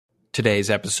Today's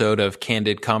episode of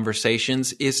Candid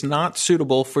Conversations is not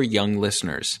suitable for young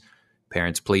listeners.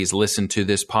 Parents, please listen to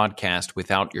this podcast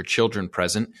without your children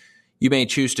present. You may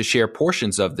choose to share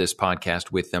portions of this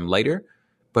podcast with them later,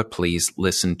 but please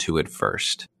listen to it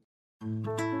first.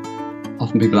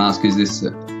 Often people ask, is this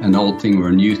an old thing or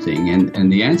a new thing? And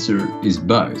the answer is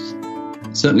both.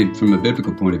 Certainly from a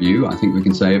biblical point of view, I think we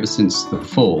can say ever since the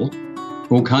fall,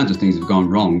 all kinds of things have gone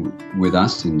wrong with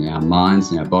us in our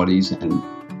minds, in our bodies, and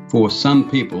for some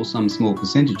people, some small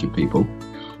percentage of people,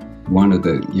 one of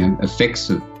the effects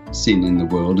of sin in the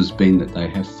world has been that they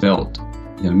have felt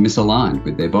misaligned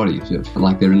with their body, feel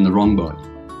like they're in the wrong body.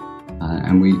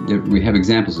 And we have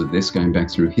examples of this going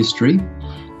back through history,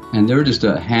 and there are just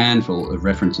a handful of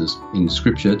references in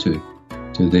Scripture to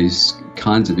these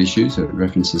kinds of issues,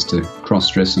 references to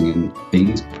cross-dressing and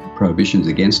things, prohibitions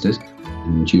against it,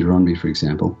 in Deuteronomy, for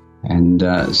example. And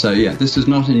this is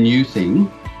not a new thing,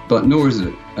 but nor is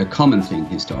it a common thing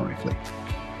historically.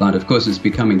 But of course, it's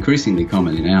become increasingly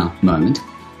common in our moment.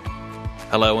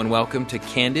 Hello and welcome to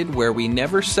Candid, where we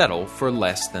never settle for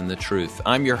less than the truth.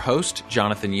 I'm your host,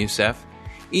 Jonathan Youssef.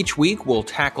 Each week, we'll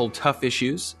tackle tough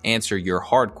issues, answer your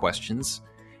hard questions,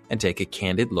 and take a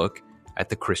candid look at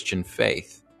the Christian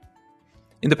faith.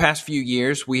 In the past few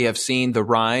years, we have seen the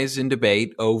rise in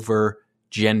debate over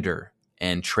gender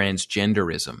and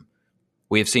transgenderism.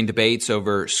 We have seen debates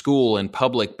over school and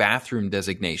public bathroom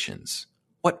designations.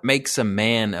 What makes a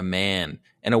man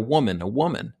and a woman a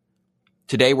woman?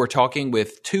 Today we're talking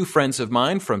with two friends of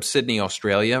mine from Sydney,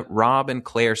 Australia, Rob and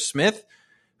Claire Smith,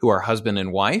 who are husband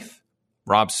and wife.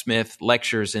 Rob Smith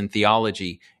lectures in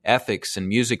theology, ethics, and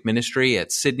music ministry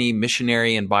at Sydney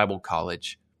Missionary and Bible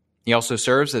College. He also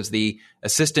serves as the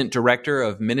Assistant Director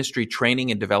of Ministry Training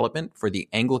and Development for the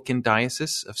Anglican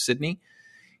Diocese of Sydney.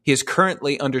 He is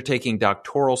currently undertaking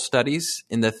doctoral studies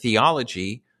in the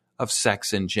theology of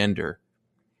sex and gender.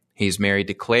 He's married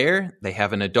to Claire. They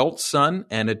have an adult son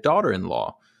and a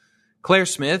daughter-in-law. Claire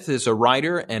Smith is a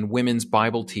writer and women's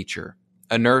Bible teacher.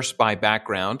 A nurse by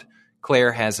background,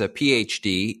 Claire has a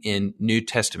PhD in New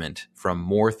Testament from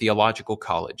Moore Theological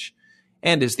College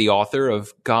and is the author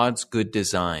of God's Good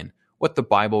Design, What the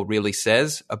Bible Really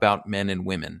Says About Men and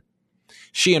Women.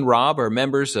 She and Rob are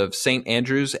members of St.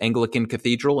 Andrew's Anglican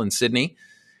Cathedral in Sydney.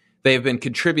 They have been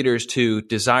contributors to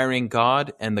Desiring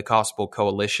God and the Gospel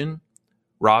Coalition.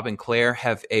 Rob and Claire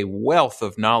have a wealth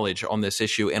of knowledge on this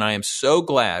issue, and I am so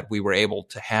glad we were able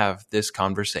to have this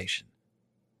conversation.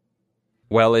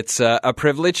 Well, it's a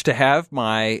privilege to have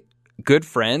my good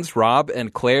friends, Rob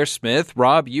and Claire Smith.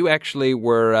 Rob, you actually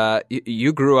were,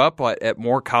 you grew up at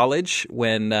Moore College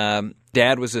when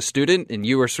Dad was a student, and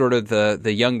you were sort of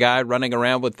the young guy running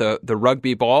around with the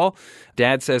rugby ball.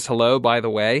 Dad says hello, by the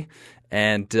way,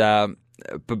 and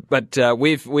but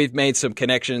we've made some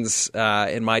connections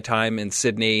in my time in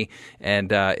Sydney,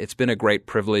 and it's been a great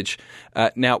privilege.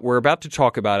 Now we're about to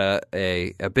talk about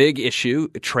a big issue,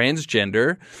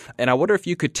 transgender, and I wonder if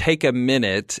you could take a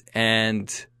minute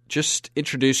and just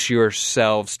introduce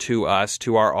yourselves to us,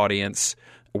 to our audience.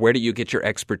 Where do you get your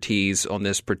expertise on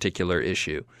this particular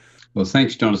issue? Well,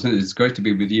 thanks, Jonathan. It's great to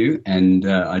be with you. And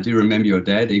I do remember your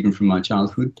dad, even from my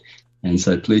childhood. And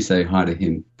so please say hi to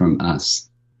him from us.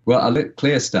 Well, I'll let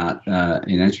Claire start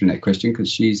in answering that question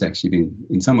because she's actually been,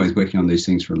 in some ways, working on these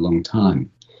things for a long time.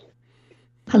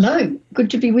 Hello. Good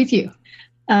to be with you.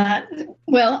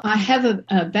 Well, I have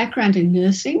a background in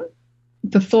nursing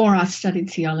before I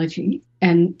studied theology,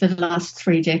 and for the last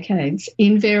 3 decades,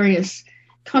 in various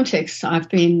contexts, I've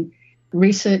been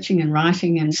researching and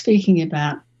writing and speaking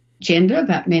about gender,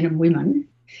 about men and women.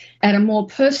 At a more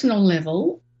personal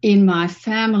level, in my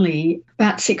family,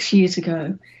 about 6 years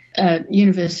ago, a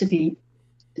university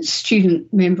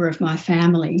student member of my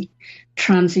family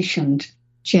transitioned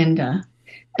gender.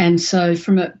 And so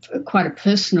from quite a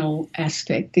personal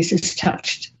aspect, this has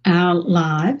touched our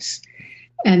lives.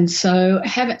 And so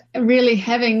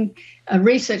having a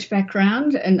research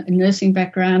background and a nursing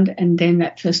background and then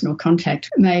that personal contact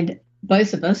made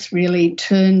both of us really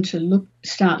turn to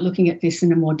start looking at this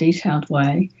in a more detailed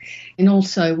way. And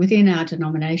also within our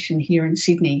denomination here in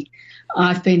Sydney,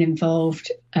 I've been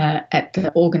involved at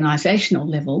the organisational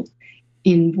level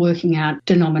in working out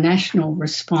denominational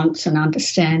response and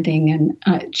understanding,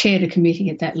 and chaired a committee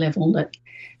at that level that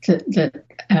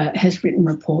has written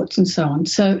reports and so on.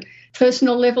 So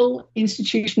personal level,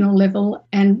 institutional level,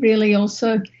 and really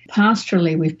also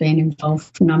pastorally we've been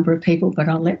involved for a number of people, but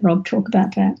I'll let Rob talk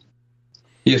about that.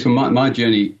 Yes, well, my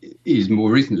journey is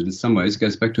more recent in some ways. It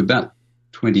goes back to about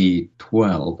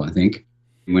 2012, I think,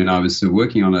 when I was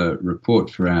working on a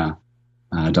report for our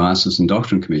Diocesan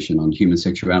Doctrine Commission on human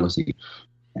sexuality.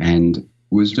 And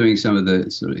was doing some of the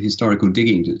sort of historical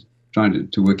digging, trying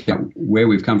to work out where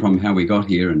we've come from, how we got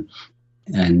here,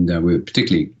 and we were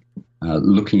particularly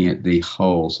looking at the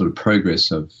whole sort of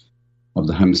progress of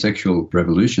the homosexual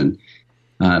revolution.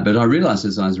 But I realized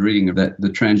as I was reading that the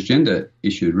transgender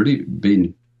issue had really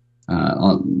been,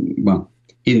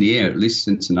 in the air at least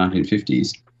since the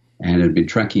 1950s, and had been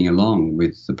tracking along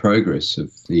with the progress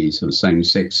of the sort of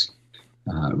same-sex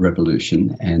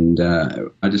revolution. And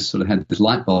I just sort of had this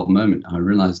light bulb moment. I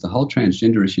realized the whole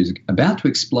transgender issue is about to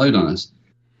explode on us,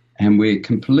 and we're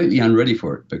completely unready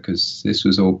for it because this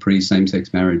was all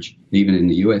pre-same-sex marriage, even in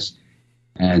the US.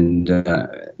 And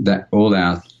that all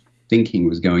our thinking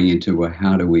was going into, well,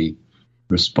 how do we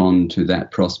respond to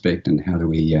that prospect and how do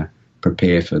we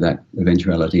prepare for that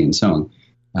eventuality and so on.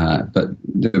 But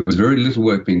there was very little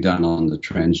work being done on the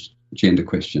transgender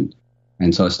question.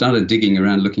 And so I started digging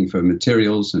around looking for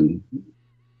materials, and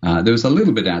there was a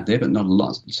little bit out there, but not a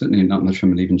lot, certainly not much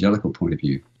from an evangelical point of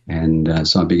view. And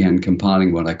so I began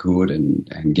compiling what I could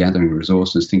and gathering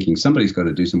resources, thinking somebody's got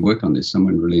to do some work on this.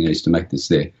 Someone really needs to make this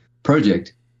their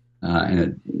project.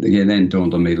 And it then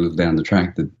dawned on me a little down the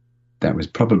track that was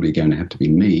probably going to have to be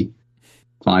me,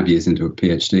 5 years into a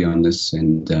PhD on this,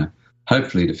 and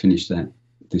hopefully to finish that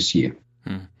this year.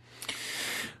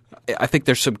 I think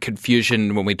there's some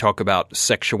confusion when we talk about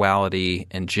sexuality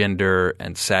and gender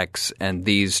and sex, and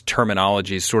these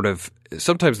terminologies sort of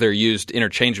sometimes they're used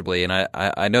interchangeably, and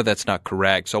I know that's not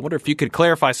correct. So I wonder if you could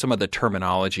clarify some of the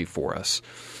terminology for us.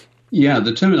 Yeah,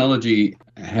 the terminology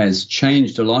has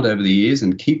changed a lot over the years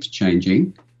and keeps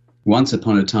changing. Once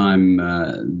upon a time,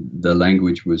 the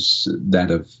language was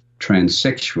that of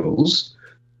transsexuals,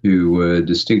 who were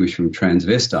distinguished from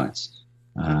transvestites.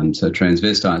 So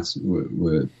transvestites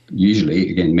were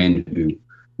usually, again, men who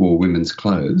wore women's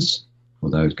clothes,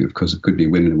 although, of course, it could be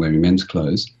women wearing men's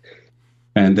clothes.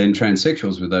 And then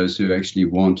transsexuals were those who actually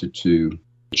wanted to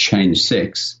change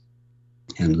sex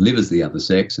and live as the other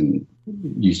sex and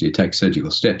usually take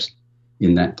surgical steps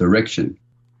in that direction.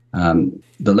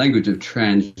 The language of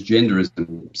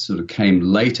transgenderism sort of came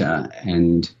later,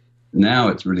 and now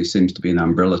it really seems to be an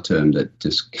umbrella term that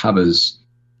just covers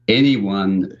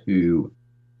anyone who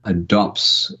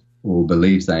adopts or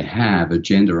believes they have a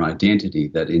gender identity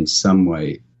that in some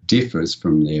way differs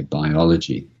from their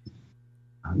biology,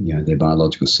 their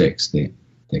biological sex, their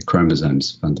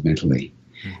chromosomes fundamentally.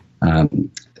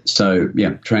 So,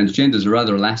 transgender is a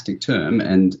rather elastic term,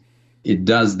 and it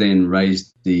does then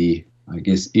raise the,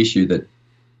 issue that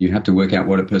you have to work out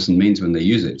what a person means when they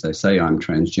use it. If they say, I'm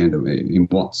transgender, in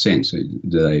what sense do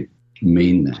they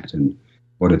mean that? And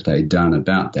what have they done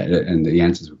about that? And the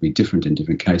answers would be different in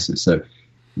different cases. So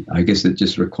I guess it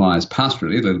just requires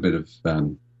pastorally a little bit of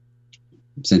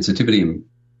sensitivity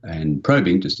and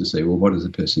probing just to say, well, what does a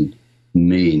person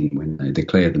mean when they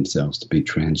declare themselves to be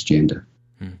transgender?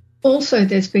 Also,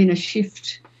 there's been a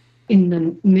shift in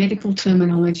the medical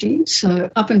terminology. So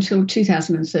up until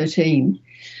 2013,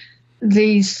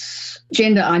 these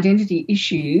gender identity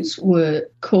issues were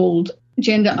called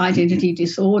gender identity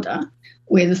disorder,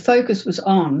 where the focus was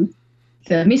on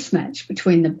the mismatch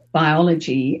between the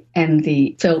biology and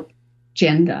the felt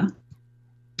gender.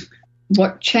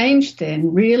 What changed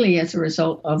then, really as a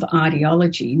result of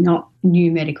ideology, not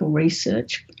new medical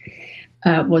research,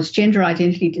 was gender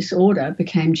identity disorder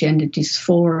became gender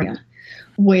dysphoria,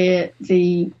 where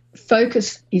the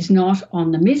focus is not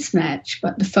on the mismatch,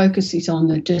 but the focus is on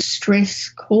the distress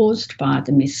caused by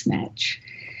the mismatch.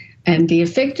 And the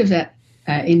effect of that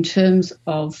in terms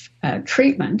of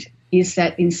treatment is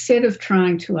that instead of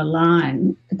trying to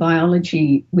align the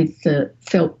biology with the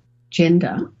felt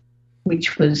gender,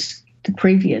 which was the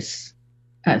previous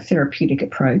therapeutic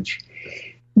approach,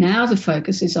 now the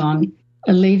focus is on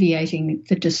alleviating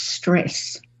the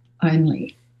distress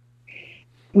only,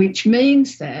 which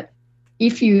means that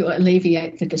if you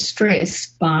alleviate the distress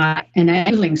by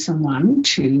enabling someone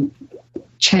to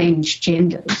change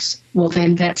genders, well,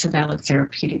 then that's a valid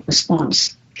therapeutic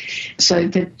response. So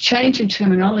the change in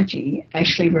terminology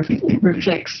actually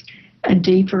reflects a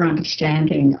deeper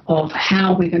understanding of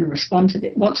how we're going to respond to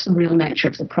it. What's the real nature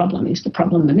of the problem? Is the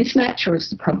problem the mismatch or is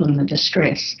the problem the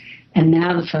distress? And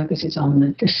now the focus is on the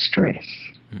distress.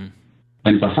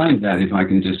 And behind that, if I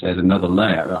can just add another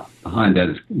layer, behind that,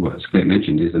 as Claire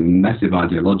mentioned, is a massive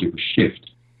ideological shift.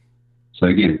 So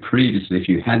again, previously, if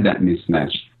you had that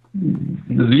mismatch,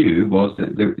 the view was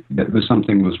that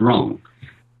something was wrong.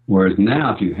 Whereas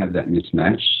now, if you have that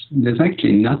mismatch, there's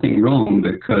actually nothing wrong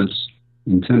because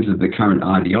in terms of the current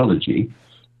ideology,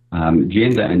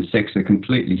 gender and sex are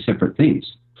completely separate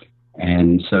things.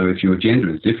 And so if your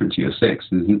gender is different to your sex,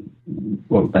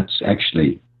 well, that's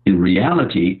actually, in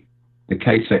reality, the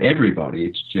case for everybody.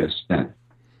 It's just that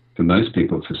for most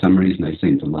people, for some reason, they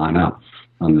seem to line up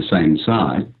on the same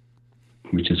side,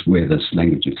 which is where this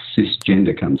language of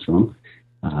cisgender comes from.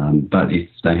 But if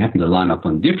they happen to line up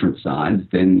on different sides,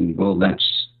 then, well,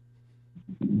 that's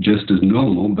just as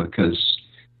normal, because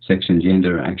sex and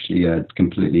gender actually are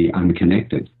completely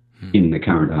unconnected in the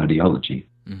current ideology.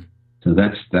 So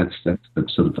that's the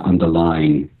sort of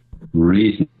underlying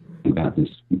reason about this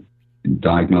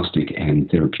diagnostic and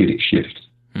therapeutic shift.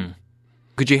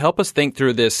 Could you help us think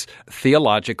through this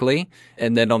theologically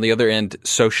and then on the other end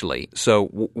socially? So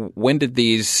when did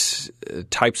these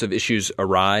types of issues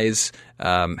arise?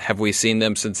 Have we seen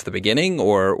them since the beginning,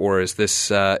 or is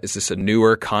this a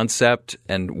newer concept,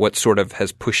 and what sort of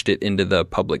has pushed it into the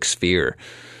public sphere?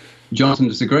 Jonathan,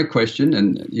 it's a great question,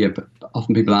 and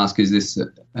often people ask, is this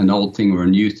an old thing or a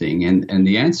new thing? And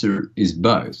the answer is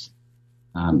both.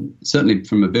 Certainly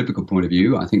from a biblical point of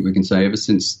view, I think we can say ever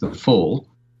since the fall,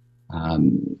 all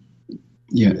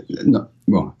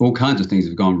kinds of things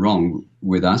have gone wrong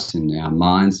with us in our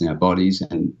minds, in our bodies,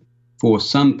 and for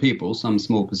some people, some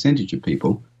small percentage of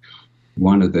people,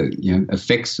 one of the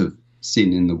effects of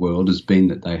sin in the world has been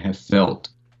that they have felt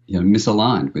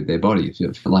misaligned with their body,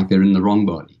 feel like they're in the wrong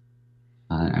body.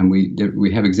 And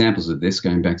we have examples of this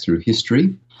going back through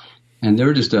history, and there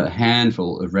are just a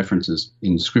handful of references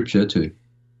in Scripture to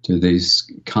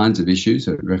these kinds of issues,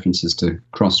 references to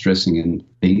cross-dressing and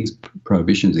things,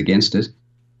 prohibitions against it,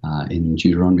 in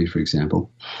Deuteronomy, for example.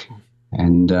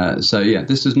 And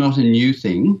this is not a new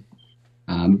thing,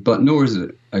 but nor is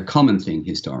it a common thing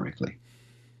historically.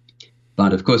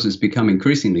 But, of course, it's become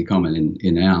increasingly common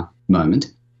in our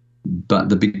moment. But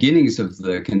the beginnings of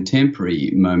the contemporary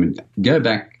moment go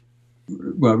back,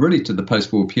 well, really to the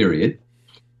post-war period,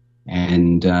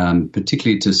 and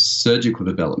particularly to surgical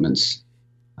developments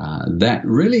that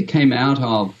really came out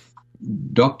of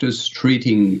doctors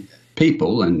treating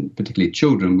people, and particularly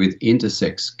children, with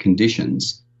intersex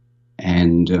conditions,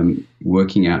 and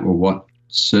working out what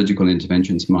surgical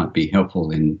interventions might be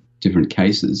helpful in different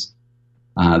cases.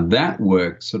 That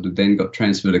work sort of then got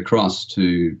transferred across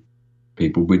to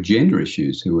people with gender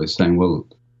issues, who were saying, well,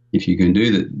 if you can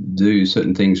do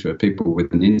certain things for people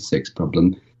with an intersex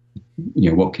problem,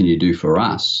 what can you do for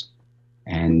us?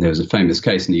 And there was a famous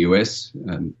case in the US,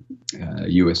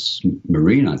 US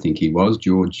Marine, I think he was,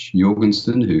 George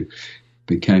Jorgensen, who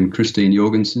became Christine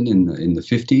Jorgensen in the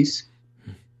 50s.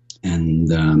 And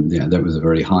that was a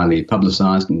very highly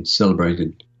publicized and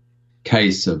celebrated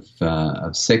case of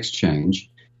sex change.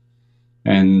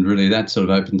 And really that sort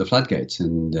of opened the floodgates,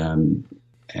 and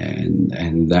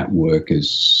that work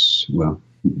has,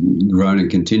 grown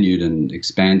and continued and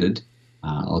expanded.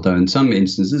 Although in some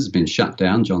instances it's been shut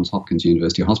down. Johns Hopkins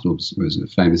University Hospital was a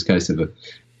famous case of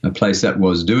a place that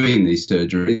was doing these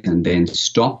surgeries and then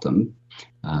stopped them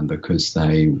because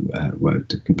they were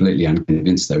completely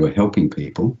unconvinced they were helping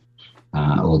people,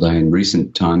 although in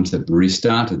recent times they've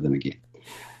restarted them again.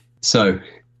 So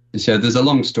there's a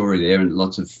long story there and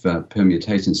lots of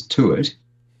permutations to it.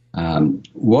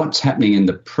 What's happening in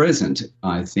the present,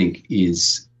 I think,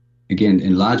 is, again,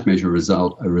 in large measure a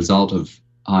result of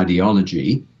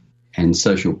ideology and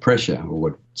social pressure, or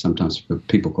what sometimes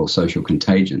people call social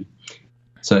contagion.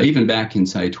 So even back in,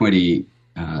 say,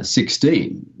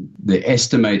 2016, the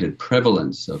estimated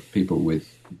prevalence of people with,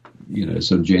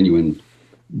 sort of genuine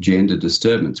gender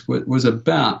disturbance was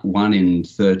about 1 in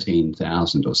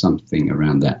 13,000 or something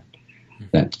around that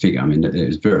figure. I mean, it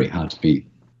was very hard to be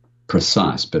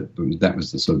precise, but that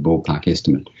was the sort of ballpark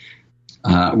estimate.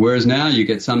 Whereas now you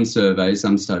get some surveys,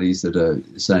 some studies that are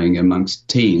saying amongst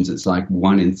teens it's like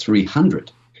 1 in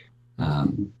 300.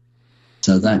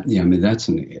 So that, that's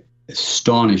an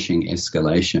astonishing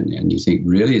escalation. And you think,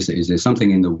 really, is there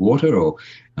something in the water, or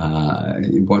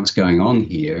what's going on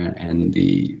here? And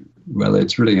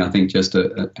it's really, I think, just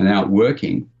an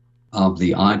outworking of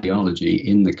the ideology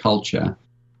in the culture,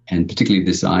 and particularly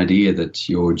this idea that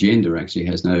your gender actually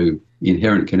has no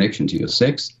inherent connection to your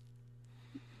sex.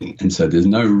 And so there's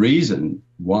no reason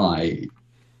why,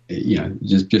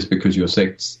 just because your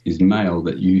sex is male,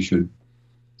 that you should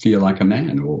feel like a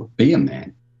man or be a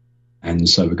man. And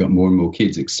so we've got more and more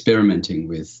kids experimenting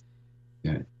with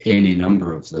any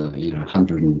number of the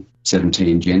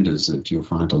 117 genders that you'll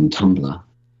find on Tumblr.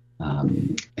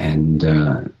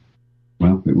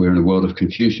 We're in a world of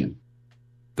confusion.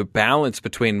 The balance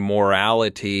between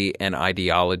morality and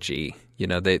ideology,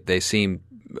 they seem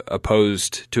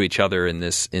opposed to each other in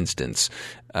this instance.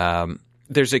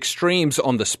 There's extremes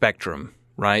on the spectrum,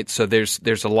 right? So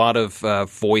there's a lot of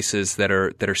voices that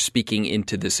are speaking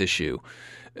into this issue.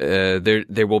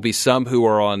 There will be some who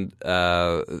are on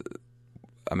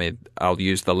I'll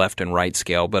use the left and right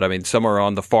scale, but some are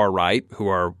on the far right who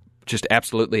are just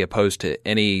absolutely opposed to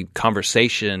any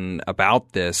conversation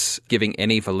about this, giving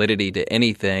any validity to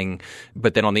anything.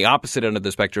 But then on the opposite end of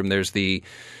the spectrum, there's the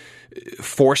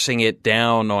forcing it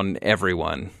down on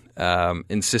everyone,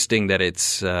 insisting that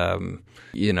it's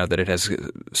that it has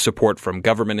support from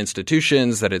government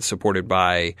institutions, that it's supported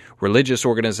by religious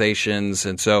organizations,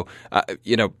 and so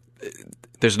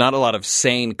there's not a lot of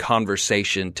sane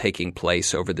conversation taking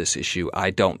place over this issue,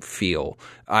 I don't feel.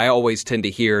 I always tend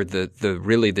to hear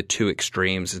the two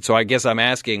extremes. And so I guess I'm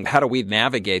asking, how do we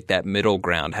navigate that middle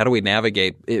ground? How do we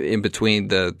navigate in between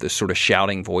the sort of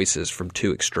shouting voices from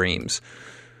two extremes?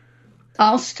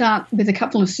 I'll start with a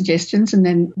couple of suggestions and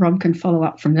then Rob can follow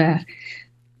up from that.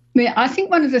 I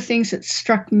think one of the things that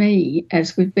struck me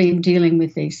as we've been dealing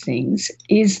with these things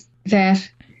is that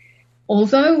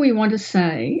although we want to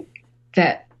say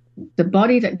that the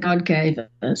body that God gave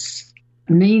us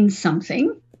means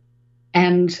something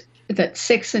and that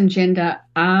sex and gender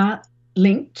are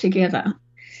linked together,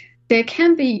 there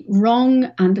can be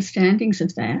wrong understandings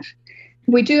of that.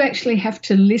 We do actually have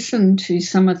to listen to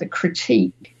some of the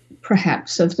critique,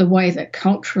 perhaps, of the way that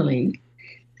culturally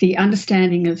the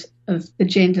understanding of the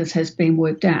genders has been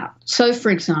worked out. So, for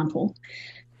example,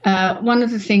 one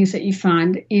of the things that you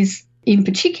find is, in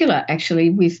particular, actually,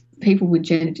 with people with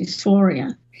gender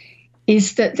dysphoria,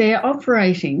 is that they're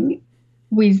operating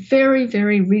with very,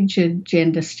 very rigid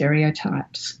gender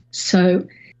stereotypes. So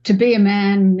to be a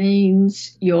man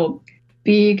means you're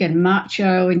big and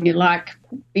macho and you like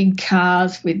big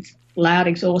cars with loud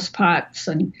exhaust pipes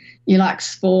and you like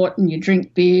sport and you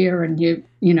drink beer and you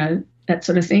that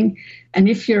sort of thing. And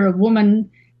if you're a woman,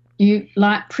 you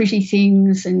like pretty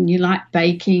things and you like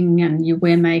baking and you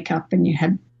wear makeup and you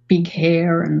have big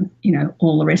hair and,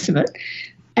 all the rest of it.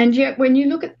 And yet when you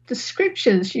look at the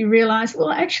scriptures, you realise, well,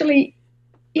 actually,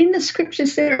 in the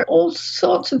scriptures there are all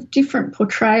sorts of different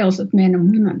portrayals of men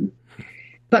and women.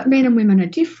 But men and women are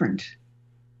different.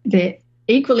 They're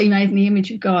equally made in the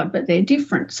image of God, but they're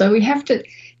different. So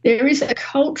there is a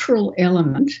cultural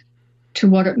element to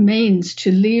what it means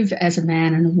to live as a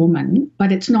man and a woman,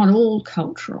 but it's not all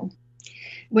cultural.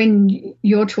 When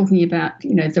you're talking about,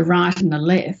 the right and the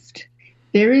left,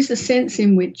 there is a sense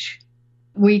in which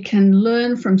we can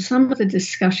learn from some of the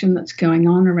discussion that's going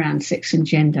on around sex and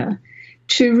gender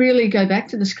to really go back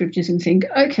to the scriptures and think,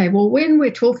 okay, well, when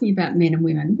we're talking about men and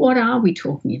women, what are we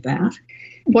talking about?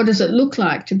 What does it look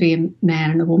like to be a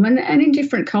man and a woman? And in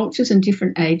different cultures and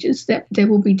different ages, that there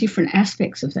will be different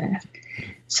aspects of that.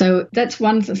 So that's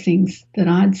one of the things that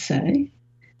I'd say.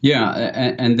 Yeah,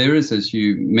 and there is, as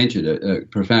you mentioned, a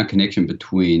profound connection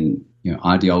between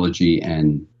ideology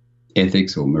and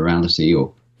ethics or morality,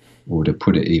 or to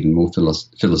put it even more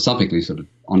philosophically, sort of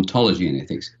ontology and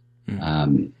ethics.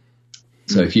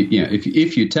 So if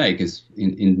you take, as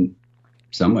in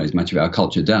some ways much of our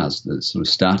culture does, the sort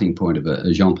of starting point of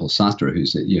a Jean-Paul Sartre, who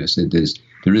said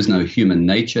there is no human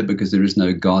nature because there is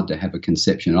no God to have a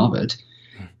conception of it.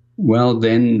 Well,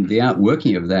 then the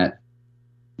outworking of that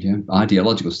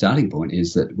ideological starting point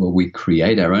is that, well, we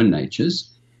create our own natures,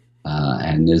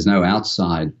 and there's no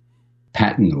outside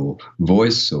pattern or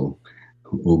voice or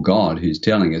God who's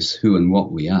telling us who and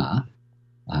what we are.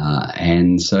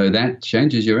 And so that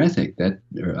changes your ethic. That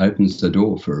opens the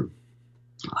door for,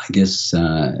 I guess,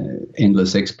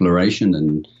 endless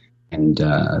exploration and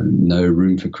no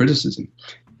room for criticism.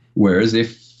 Whereas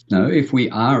if we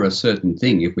are a certain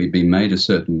thing, if we've been made a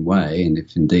certain way, and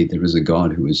if indeed there is a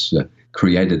God who has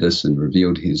created us and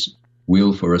revealed his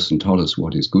will for us and told us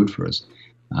what is good for us,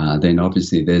 then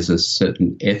obviously there's a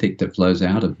certain ethic that flows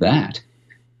out of that.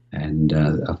 And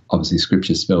obviously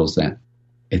Scripture spells that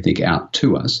ethic out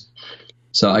to us.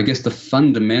 So I guess the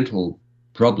fundamental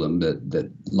problem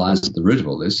that lies at the root of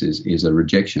all this is a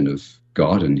rejection of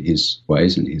God and his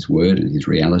ways and his word and his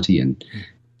reality,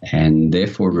 and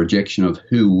therefore a rejection of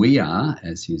who we are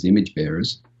as his image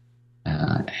bearers,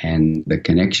 and the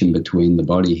connection between the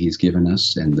body he's given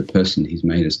us and the person he's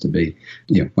made us to be.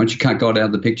 Once you cut God out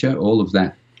of the picture, all of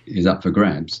that is up for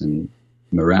grabs, and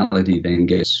morality then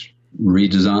gets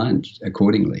redesigned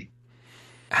accordingly.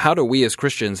 How do we as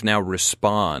Christians now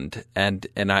respond? And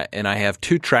I have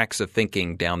two tracks of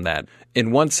thinking down that.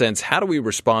 In one sense, how do we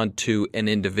respond to an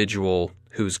individual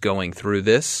who's going through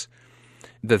this?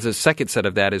 The second set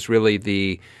of that is really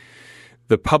the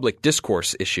public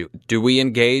discourse issue. Do we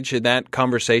engage in that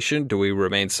conversation? Do we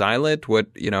remain silent?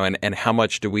 And how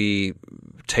much do we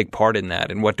take part in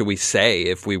that? And what do we say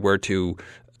if we were to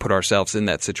put ourselves in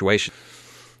that situation?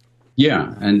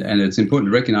 Yeah, and it's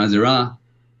important to recognize there are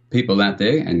people out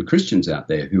there and Christians out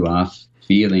there who are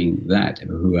feeling that,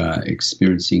 who are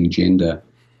experiencing gender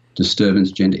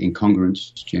disturbance, gender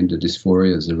incongruence, gender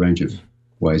dysphoria. There's a range of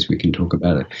ways we can talk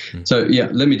about it. So,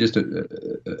 let me just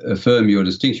affirm your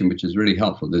distinction, which is really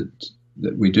helpful, that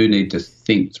we do need to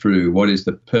think through what is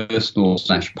the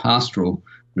personal/pastoral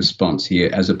response here,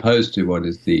 as opposed to what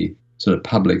is the sort of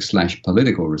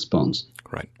public/political response.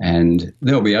 Right. And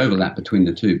there'll be overlap between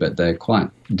the two, but they're quite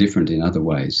different in other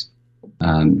ways.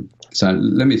 So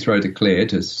let me throw to Claire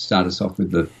to start us off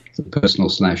with the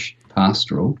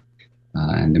personal/pastoral,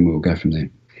 and then we'll go from there.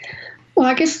 Well,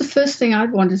 I guess the first thing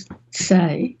I'd want to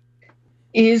say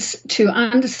is to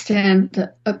understand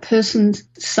that a person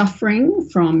suffering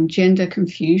from gender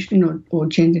confusion or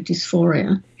gender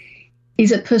dysphoria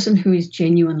is a person who is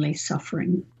genuinely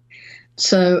suffering.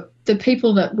 So the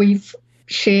people that we've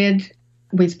shared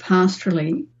with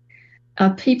pastorally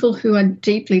are people who are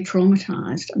deeply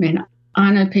traumatised. I mean,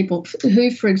 I know people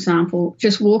who, for example,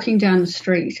 just walking down the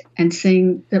street and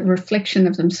seeing the reflection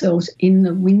of themselves in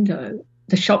the window,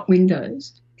 the shop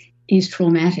windows, is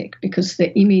traumatic because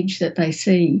the image that they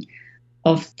see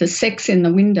of the sex in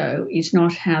the window is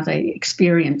not how they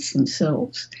experience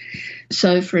themselves.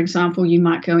 So, for example, you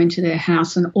might go into their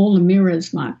house and all the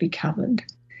mirrors might be covered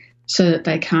so that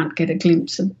they can't get a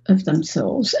glimpse of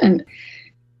themselves. And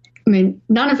I mean,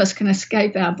 none of us can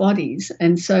escape our bodies.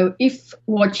 And so if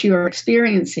what you're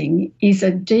experiencing is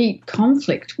a deep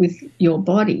conflict with your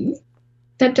body,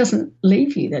 that doesn't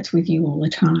leave you. That's with you all the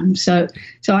time. So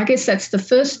I guess that's the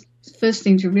first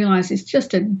thing to realise, is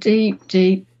just a deep,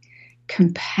 deep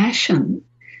compassion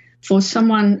for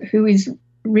someone who is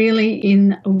really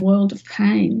in a world of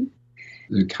pain.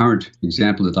 The current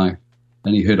example that I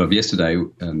only heard of yesterday,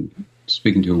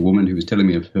 speaking to a woman who was telling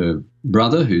me of her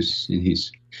brother who's in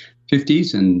his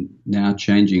 50s and now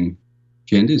changing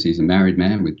genders. He's a married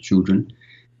man with children.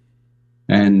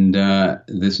 And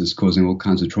this is causing all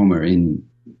kinds of trauma in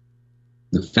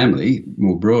the family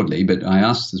more broadly. But I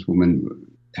asked this woman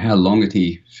how long had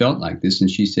he felt like this, and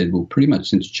she said, well, pretty much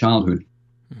since childhood.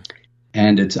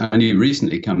 And it's only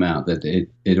recently come out that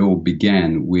it all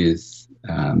began with,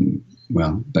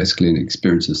 basically an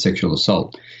experience of sexual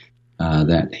assault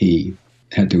that he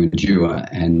had to endure,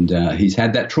 and he's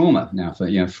had that trauma now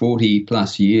for 40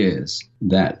 plus years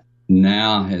that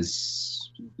now has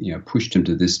pushed him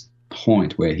to this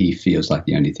point where he feels like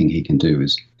the only thing he can do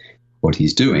is what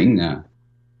he's doing. Now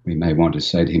we may want to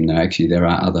say to him, no, actually there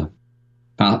are other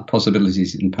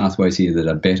possibilities and pathways here that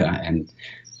are better,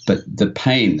 but the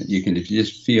pain that if you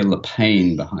just feel the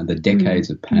pain behind the decades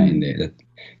of pain there,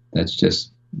 that's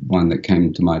just one that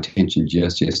came to my attention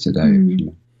just yesterday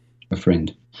from a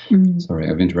friend. Sorry,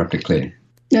 I've interrupted, Claire.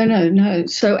 No.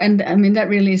 So, and I mean, that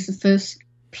really is the first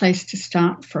place to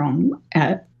start from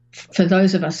for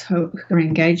those of us who are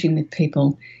engaging with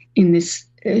people in this,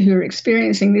 who are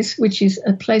experiencing this, which is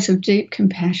a place of deep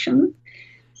compassion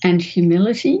and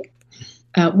humility.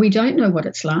 We don't know what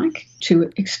it's like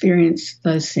to experience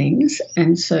those things,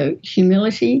 and so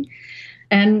humility.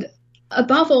 And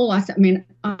above all, I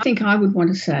think I would want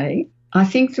to say, I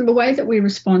think the way that we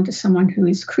respond to someone who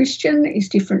is Christian is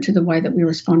different to the way that we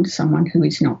respond to someone who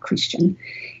is not Christian.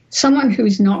 Someone who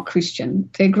is not Christian,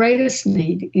 their greatest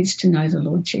need is to know the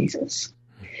Lord Jesus.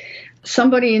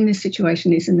 Somebody in this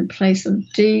situation is in a place of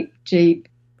deep, deep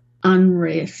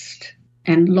unrest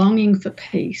and longing for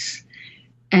peace.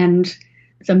 And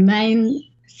the main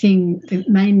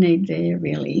need there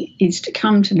really is to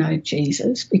come to know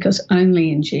Jesus, because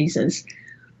only in Jesus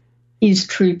is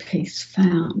true peace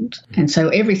found. And so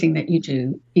everything that you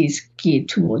do is geared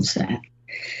towards that.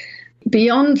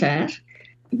 Beyond that,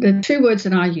 the two words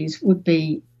that I use would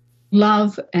be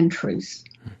love and truth.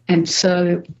 And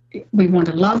so we want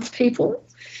to love people,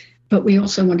 but we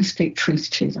also want to speak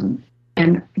truth to them.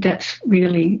 And that's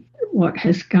really what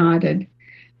has guided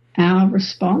our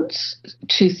response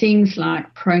to things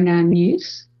like pronoun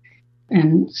use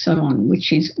and so on,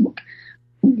 which is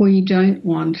we don't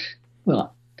want,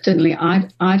 certainly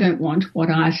I don't want what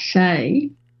I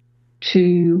say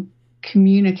to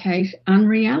communicate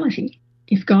unreality.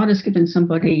 If God has given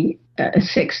somebody a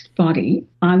sexed body,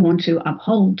 I want to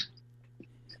uphold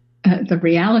the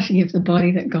reality of the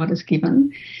body that God has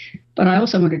given, but I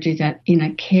also want to do that in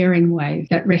a caring way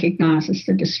that recognises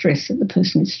the distress that the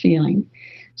person is feeling.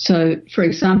 So, for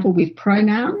example, with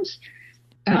pronouns,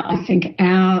 I think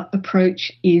our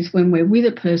approach is when we're with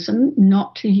a person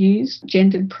not to use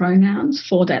gendered pronouns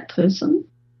for that person,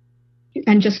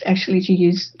 and just actually to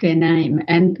use their name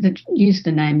and use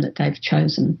the name that they've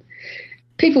chosen.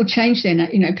 People change their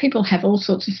name. People have all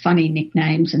sorts of funny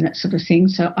nicknames and that sort of thing.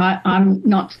 So I'm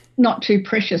not too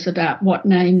precious about what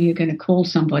name you're going to call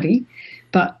somebody,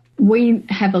 but we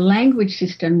have a language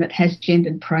system that has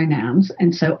gendered pronouns,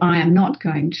 and so I am not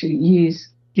going to use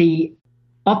the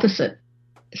opposite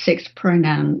sex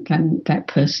pronoun than that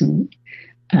person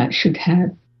should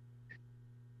have.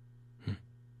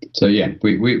 So yeah,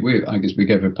 we I guess we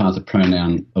go for a path of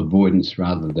pronoun avoidance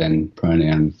rather than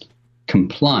pronoun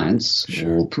compliance,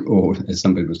 sure. or as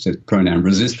some people said, pronoun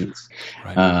resistance.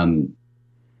 Right.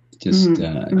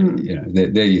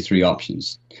 They're your three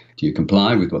options. Do you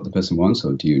comply with what the person wants,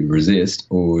 or do you resist,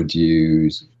 or do you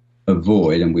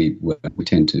avoid? And we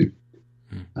tend to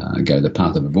go the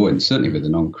path of avoidance, certainly with a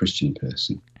non-Christian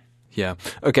person. Yeah.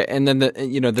 Okay. And then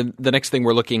the next thing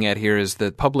we're looking at here is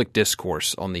the public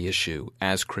discourse on the issue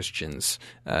as Christians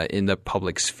in the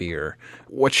public sphere.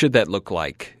 What should that look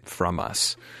like from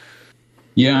us?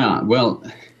 Yeah. Well,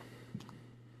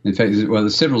 in fact,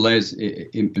 there's several layers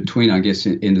in between, I guess,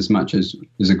 in as much as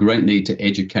there's a great need to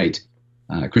educate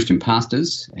Christian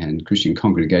pastors and Christian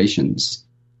congregations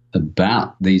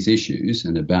about these issues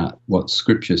and about what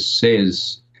Scripture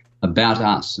says about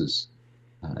us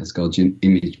as God's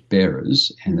image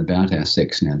bearers and about our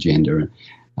sex and our gender.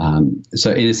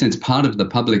 So, in a sense, part of the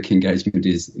public engagement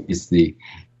is the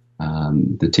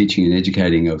teaching and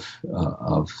educating of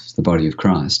the body of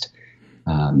Christ.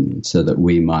 So that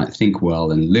we might think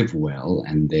well and live well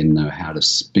and then know how to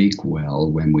speak well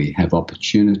when we have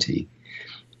opportunity.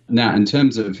 Now, in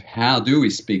terms of how do we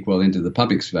speak well into the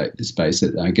public space,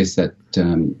 I guess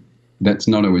that's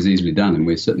not always easily done, and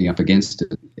we're certainly up against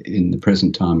it in the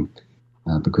present time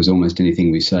because almost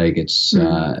anything we say gets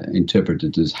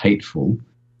interpreted as hateful.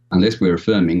 Unless we're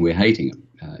affirming, we're hating them,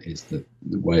 is the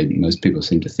way most people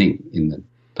seem to think in the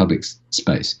public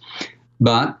space.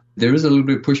 But there is a little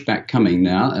bit of pushback coming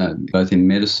now, both in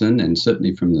medicine and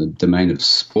certainly from the domain of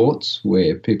sports,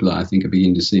 where people, I think, are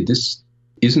beginning to see this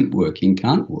isn't working,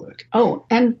 can't work. Oh,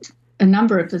 and a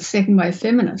number of the second wave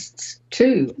feminists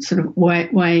too, sort of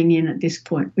weighing in at this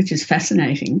point, which is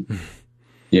fascinating.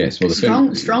 Yes, well,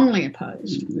 strongly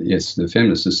opposed. Yes, the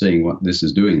feminists are seeing what this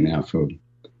is doing now for,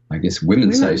 I guess,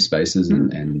 women's safe spaces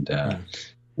and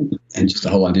just the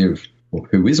whole idea of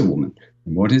who is a woman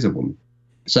and what is a woman.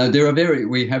 So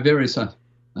we have various,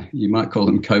 you might call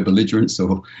them co-belligerents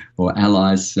or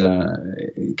allies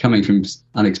coming from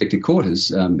unexpected quarters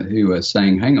who are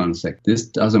saying, hang on a sec, this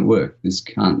doesn't work, this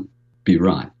can't be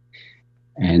right.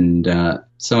 And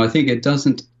so I think it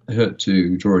doesn't hurt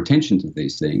to draw attention to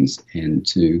these things and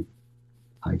to,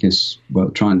 I guess,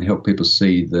 try and help people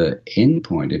see the end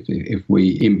point. If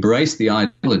we embrace the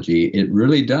ideology, it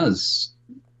really does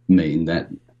mean that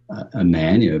a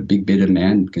man, a big bearded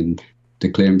man, can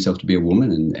declare himself to be a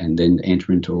woman and then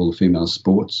enter into all the female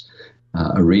sports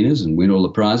arenas and win all the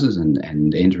prizes and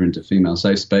enter into female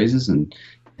safe spaces and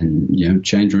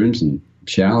change rooms and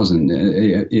showers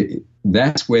and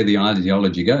that's where the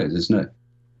ideology goes, isn't it?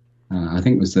 I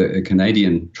think it was a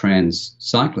Canadian trans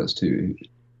cyclist who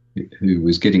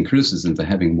was getting criticism for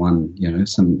having won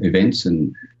some events,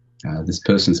 and this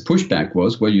person's pushback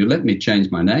was, well, you let me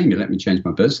change my name, you let me change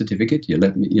my birth certificate, you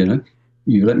let me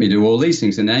you let me do all these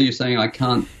things, and now you're saying I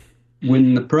can't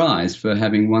win the prize for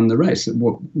having won the race.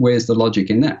 Where's the logic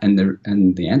in that? And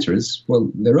the answer is, well,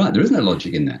 they're right. There is no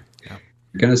logic in that. Yeah.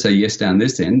 You're going to say yes down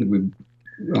this end.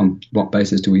 On what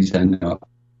basis do we say no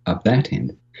up that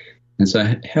end? And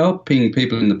so helping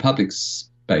people in the public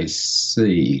space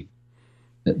see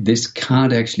that this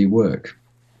can't actually work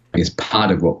is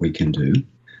part of what we can do.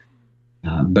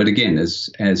 But again,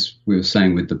 as we were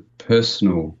saying with the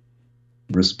personal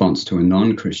response to a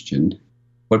non-Christian,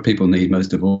 what people need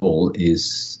most of all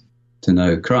is to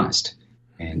know Christ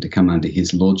and to come under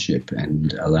his lordship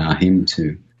and allow him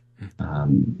to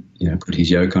put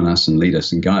his yoke on us and lead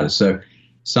us and guide us. So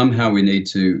somehow we need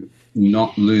to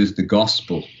not lose the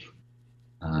gospel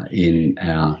in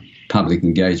our public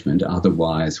engagement.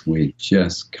 Otherwise we're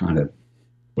just kind of,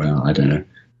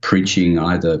 preaching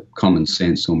either common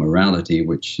sense or morality,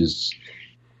 which is,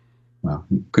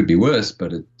 could be worse,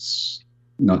 but it's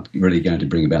not really going to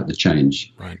bring about the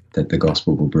change that the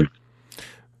gospel will bring.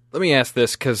 Let me ask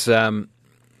this, because I'm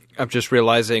just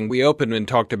realizing we opened and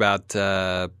talked about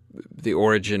the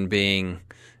origin being,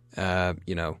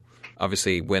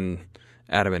 obviously when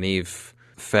Adam and Eve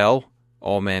fell,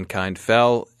 all mankind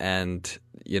fell, and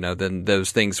then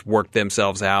those things work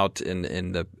themselves out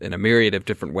in a myriad of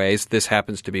different ways. This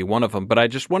happens to be one of them. But I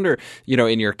just wonder,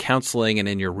 in your counseling and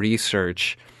in your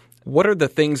research, what are the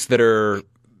things that are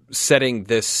setting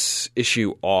this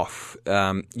issue off?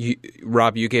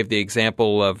 Rob, you gave the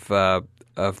example of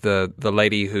the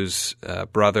lady whose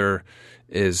brother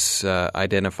is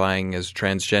identifying as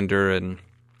transgender, and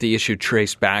the issue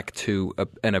traced back to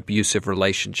an abusive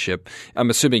relationship. I'm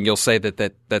assuming you'll say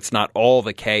that's not all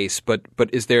the case, but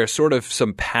is there sort of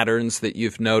some patterns that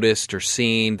you've noticed or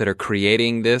seen that are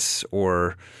creating this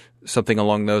or something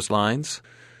along those lines?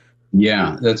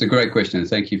 Yeah, that's a great question.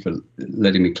 Thank you for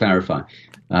letting me clarify.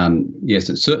 Yes,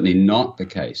 it's certainly not the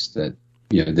case that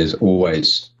there's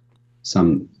always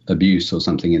some abuse or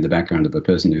something in the background of a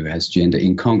person who has gender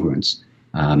incongruence.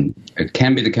 It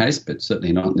can be the case, but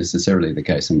certainly not necessarily the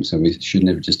case, and so we should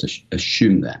never just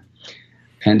assume that.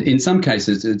 And in some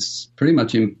cases, it's pretty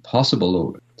much impossible,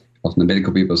 or often the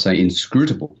medical people say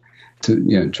inscrutable,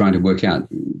 to trying to work out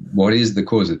what is the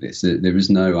cause of this. There is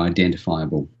no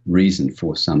identifiable reason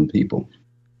for some people.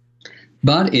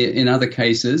 But in other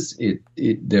cases,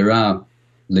 there are at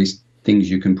least things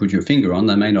you can put your finger on.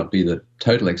 They may not be the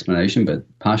total explanation, but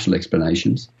partial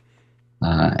explanations.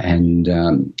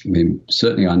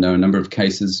 Certainly I know a number of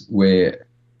cases where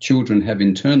children have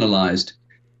internalized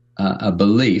a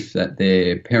belief that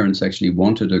their parents actually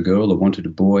wanted a girl or wanted a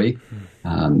boy,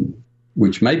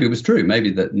 which maybe was true.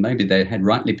 Maybe they had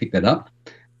rightly picked that up,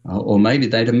 or maybe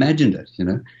they'd imagined it,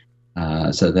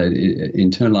 So they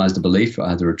internalized a belief,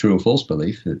 either a true or false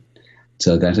belief.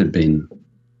 So that had been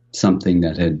something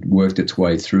that had worked its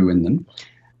way through in them.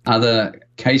 Other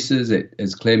cases,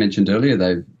 as Claire mentioned earlier,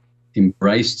 they've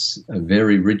embraced a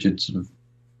very rigid sort of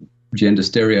gender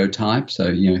stereotype.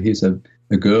 So, here's a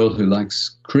girl who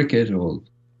likes cricket or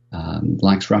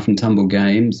likes rough and tumble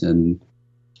games, and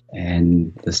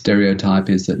the stereotype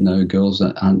is that no, girls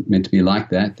aren't meant to be like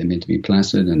that. They're meant to be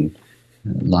placid and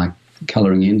like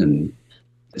colouring in. And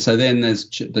so then there's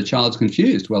the child's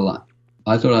confused. Well,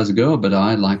 I thought I was a girl, but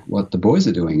I like what the boys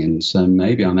are doing, and so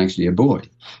maybe I'm actually a boy.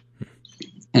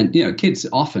 And, kids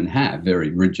often have very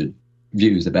rigid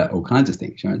views about all kinds of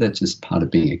things. That's just part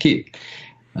of being a kid.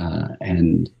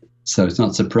 And so it's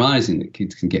not surprising that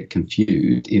kids can get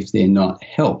confused if they're not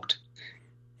helped.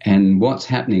 And what's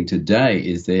happening today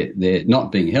is they're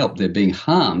not being helped. They're being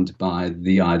harmed by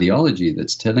the ideology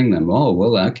that's telling them, oh,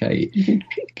 well, okay,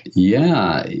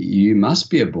 yeah, you must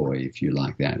be a boy if you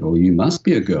like that, or you must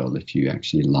be a girl if you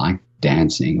actually like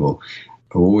dancing, or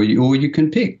you can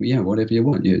pick, whatever you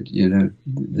want.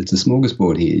 It's a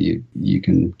smorgasbord here. You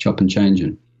can chop and change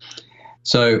it.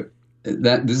 So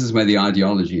this is where the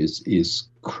ideology is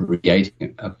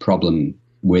creating a problem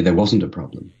where there wasn't a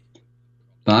problem.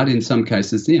 But in some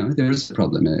cases, there is a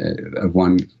problem for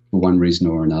one reason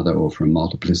or another, or for a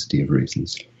multiplicity of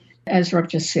reasons. As Rob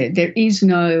just said, there is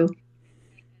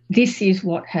this is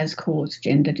what has caused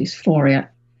gender dysphoria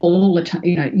all the time,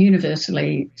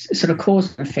 universally, sort of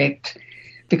cause and effect,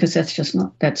 because that's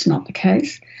not the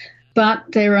case. But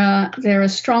there are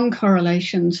strong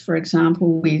correlations, for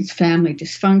example, with family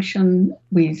dysfunction,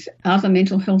 with other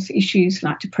mental health issues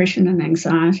like depression and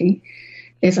anxiety.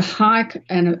 There's a high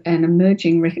and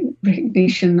emerging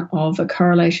recognition of a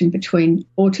correlation between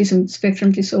autism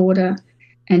spectrum disorder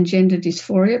and gender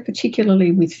dysphoria,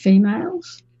 particularly with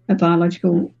females,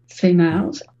 biological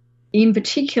females. In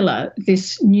particular,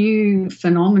 this new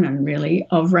phenomenon, really,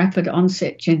 of rapid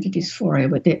onset gender dysphoria,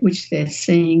 which they're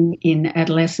seeing in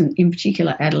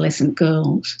particular adolescent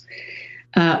girls,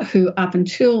 who up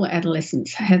until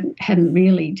adolescence hadn't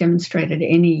really demonstrated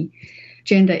any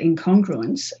gender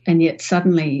incongruence, and yet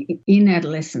suddenly in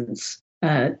adolescence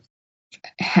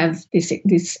have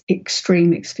this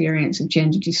extreme experience of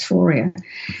gender dysphoria.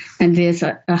 And there's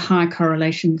a high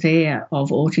correlation there of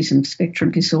autism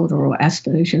spectrum disorder or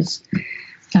Asperger's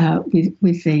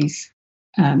with these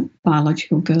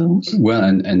biological girls. Well,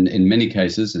 and in many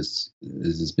cases, as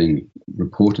is being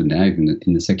reported now, even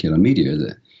in the secular media,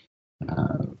 that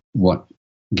what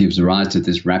gives rise to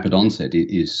this rapid onset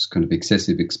is kind of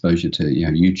excessive exposure to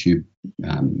YouTube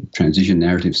transition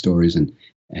narrative stories and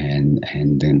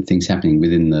then things happening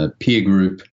within the peer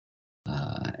group,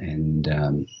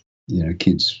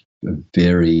 kids are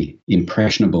very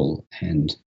impressionable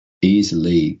and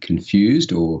easily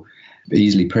confused or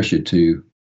easily pressured to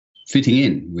fitting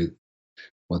in with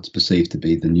what's perceived to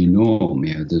be the new norm.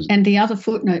 And the other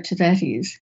footnote to that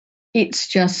is it's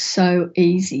just so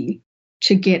easy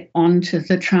to get onto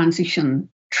the transition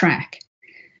track.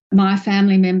 My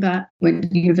family member went to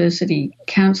the university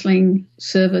counselling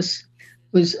service,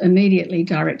 was immediately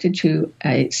directed to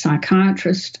a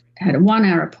psychiatrist, had a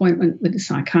 1-hour appointment with a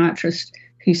psychiatrist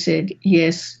who said,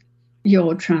 yes,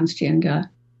 you're transgender,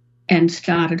 and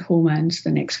started hormones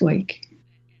the next week.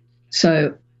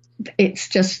 So it's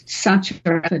just such a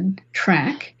rapid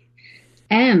track.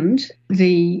 And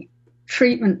the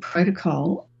treatment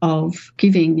protocol of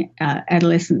giving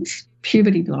adolescents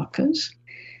puberty blockers,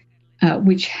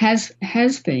 which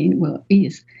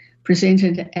is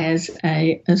presented as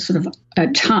a sort of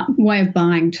way of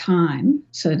buying time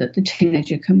so that the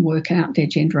teenager can work out their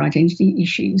gender identity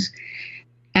issues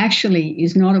actually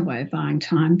is not a way of buying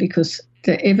time, because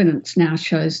the evidence now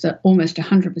shows that almost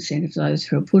 100% of those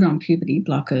who are put on puberty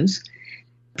blockers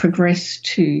progress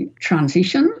to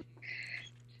transition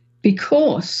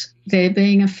because they're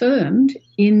being affirmed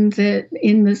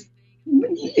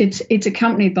it's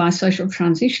accompanied by social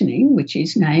transitioning, which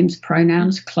is names,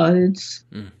 pronouns, clothes,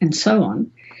 and so on.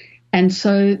 And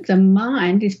so the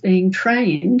mind is being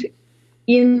trained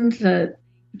in the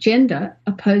gender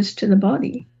opposed to the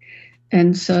body.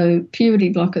 And so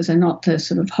puberty blockers are not the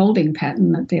sort of holding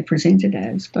pattern that they're presented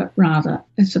as, but rather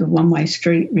a sort of one-way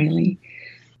street, really.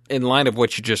 In light of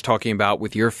what you're just talking about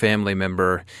with your family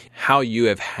member, how you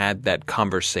have had that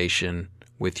conversation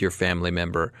with your family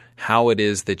member, how it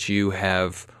is that you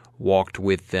have walked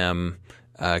with them,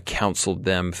 counseled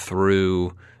them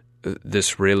through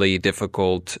this really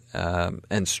difficult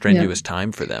and strenuous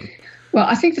time for them. Well,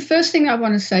 I think the first thing I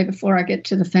want to say before I get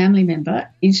to the family member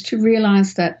is to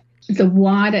realise that the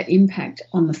wider impact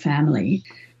on the family.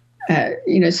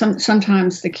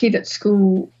 Sometimes the kid at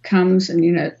school comes and,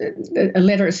 a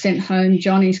letter is sent home,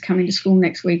 Johnny's coming to school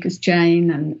next week as Jane,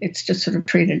 and it's just sort of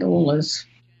treated all as,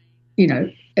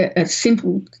 a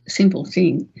simple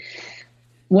thing.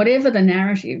 Whatever the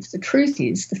narrative, the truth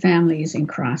is the family is in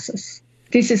crisis.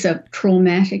 This is a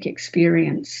traumatic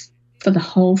experience for the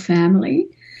whole family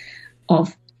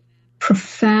of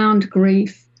profound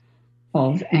grief,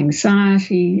 of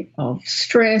anxiety, of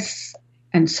stress,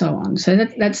 and so on. So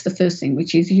that's the first thing,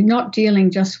 which is you're not dealing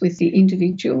just with the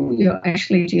individual, you're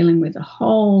actually dealing with a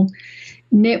whole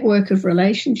network of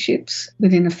relationships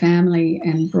within a family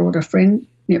and broader friend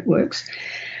networks.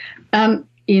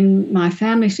 In my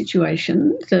family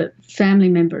situation, the family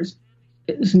member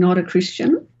is not a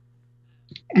Christian,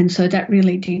 and so that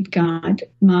really did guide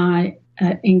my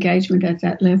engagement at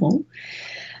that level.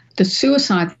 The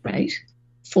suicide rate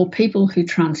for people who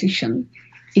transition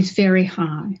is very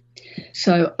high.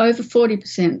 So over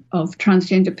 40% of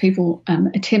transgender people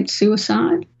attempt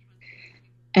suicide,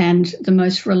 and the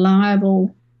most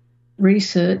reliable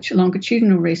research,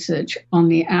 longitudinal research on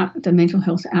the mental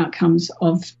health outcomes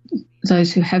of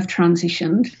those who have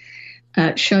transitioned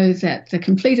show that the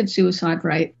completed suicide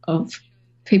rate of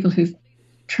people who've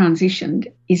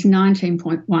transitioned is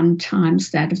 19.1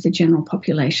 times that of the general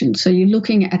population. So you're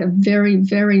looking at a very,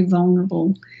 very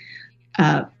vulnerable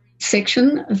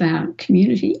section of our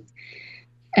community.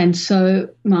 And so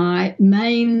my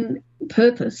main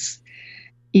purpose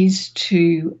is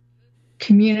to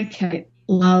communicate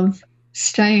love,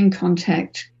 stay in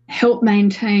contact, help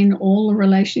maintain all the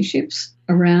relationships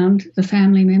around the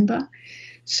family member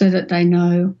so that they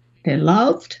know they're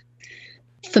loved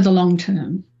for the long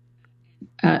term.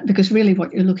 Because really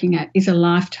what you're looking at is a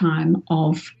lifetime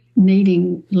of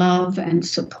needing love and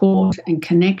support and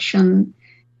connection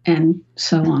and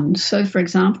so on. So, for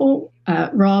example,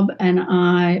 Rob and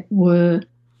I were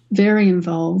very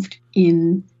involved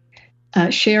in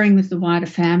sharing with the wider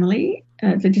family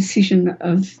the decision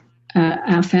of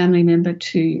our family member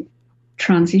to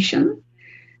transition.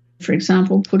 For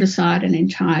example, put aside an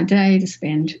entire day to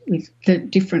spend with the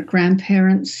different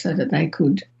grandparents so that they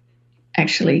could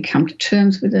actually come to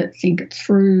terms with it, think it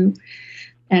through,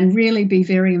 and really be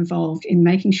very involved in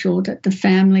making sure that the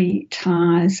family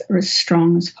ties are as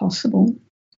strong as possible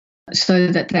so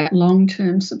that that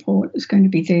long-term support is going to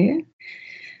be there.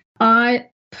 I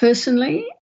personally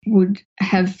would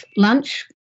have lunch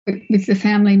with the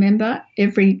family member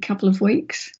every couple of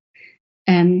weeks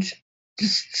and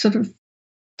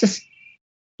just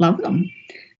love them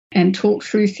and talk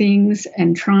through things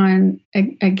and try and,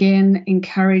 again,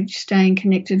 encourage staying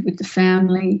connected with the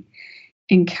family,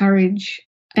 encourage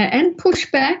and push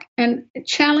back and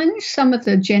challenge some of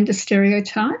the gender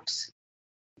stereotypes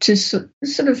to sort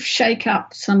of shake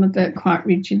up some of the quite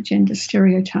rigid gender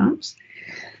stereotypes.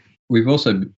 We've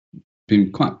also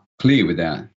been quite clear with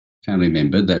our family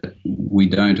member that we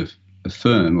don't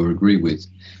affirm or agree with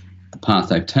the path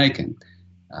they've taken,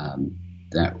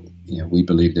 that we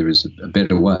believe there is a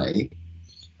better way.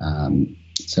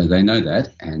 So they know that,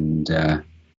 and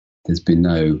there's been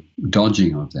no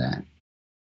dodging of that.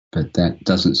 But that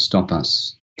doesn't stop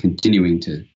us continuing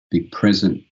to be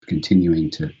present, continuing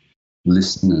to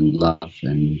listen and love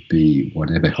and be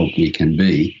whatever help we can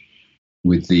be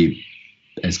with the,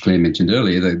 as Claire mentioned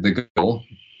earlier, the goal,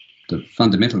 the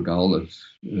fundamental goal of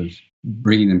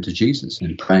bringing them to Jesus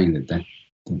and praying that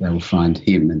they will find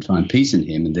him and find peace in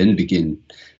him, and then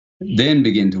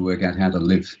begin to work out how to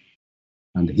live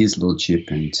under his lordship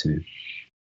and to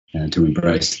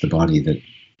embrace the body that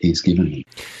he's given them.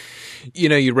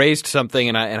 You raised something,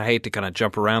 and I hate to kind of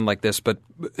jump around like this, but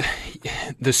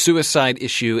the suicide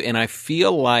issue, and I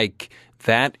feel like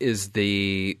that is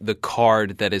the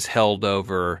card that is held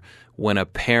over when a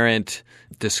parent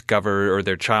discovers or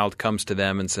their child comes to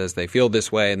them and says they feel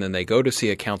this way, and then they go to see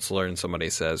a counselor and somebody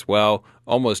says, well,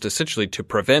 almost essentially to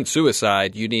prevent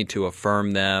suicide, you need to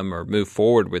affirm them or move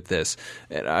forward with this.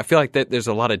 And I feel like that there's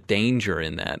a lot of danger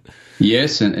in that.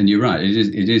 Yes, and you're right.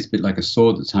 It is a bit like a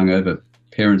sword that's hung over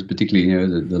parents, particularly,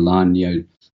 the line,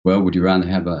 well, would you rather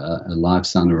have a live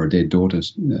son or a dead daughter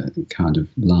kind of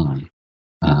line?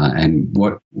 And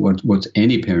what's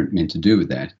any parent meant to do with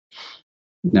that?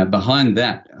 Now, behind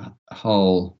that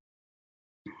whole,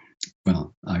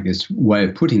 well, I guess, way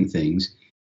of putting things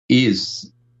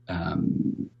is,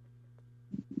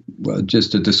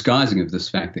 just a disguising of this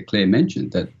fact that Claire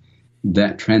mentioned,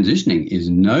 that transitioning is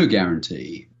no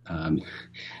guarantee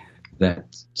that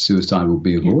suicide will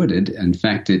be avoided. In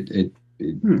fact, it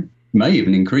may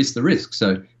even increase the risk.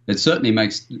 So it certainly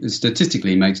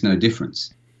statistically makes no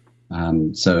difference.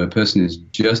 So a person is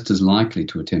just as likely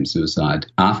to attempt suicide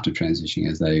after transitioning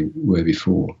as they were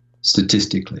before,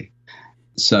 statistically.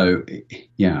 So,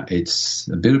 yeah, it's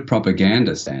a bit of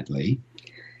propaganda, sadly.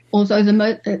 Although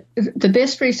the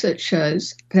best research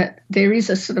shows that there is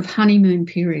a sort of honeymoon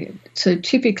period. So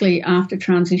typically after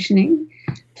transitioning,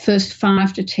 first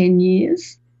 5 to 10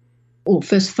 years, or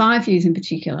first 5 years in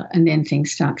particular, and then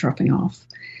things start dropping off.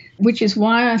 Which is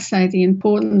why I say the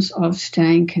importance of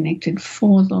staying connected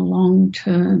for the long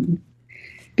term.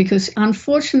 Because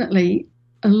unfortunately,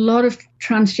 a lot of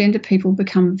transgender people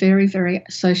become very, very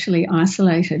socially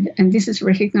isolated, and this is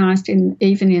recognised within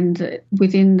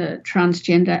the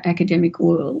transgender academic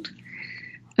world.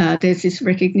 There's this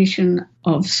recognition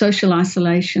of social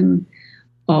isolation,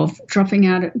 of dropping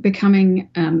out, becoming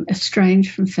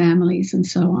estranged from families and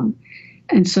so on.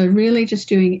 And so really just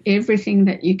doing everything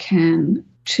that you can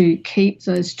to keep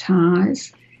those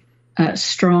ties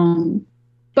strong,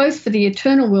 both for the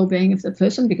eternal well-being of the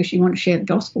person, because you want to share the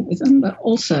gospel with them, but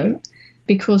also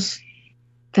because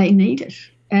they need it.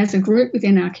 As a group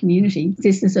within our community,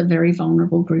 this is a very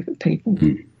vulnerable group of people.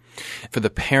 Mm. For the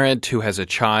parent who has a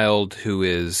child who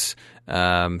is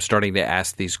starting to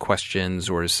ask these questions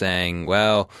or is saying,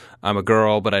 well, I'm a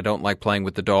girl, but I don't like playing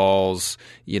with the dolls,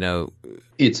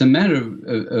 It's a matter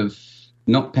of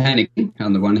not panicking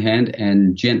on the one hand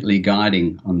and gently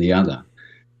guiding on the other.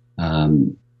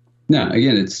 Now,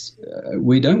 again,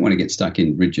 we don't want to get stuck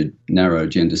in rigid, narrow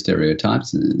gender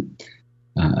stereotypes.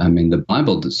 The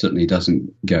Bible certainly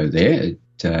doesn't go there.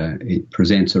 It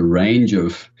presents a range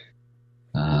of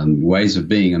ways of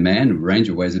being a man, a range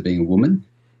of ways of being a woman.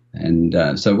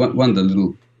 And so one of the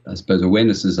little, I suppose,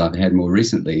 awarenesses I've had more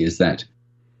recently is that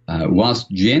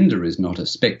whilst gender is not a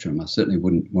spectrum, I certainly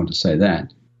wouldn't want to say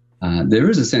that, there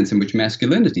is a sense in which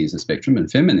masculinity is a spectrum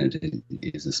and femininity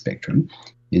is a spectrum,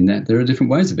 in that there are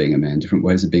different ways of being a man, different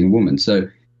ways of being a woman. So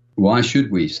why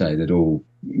should we say that all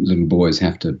little boys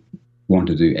have to want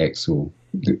to do X or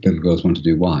little girls want to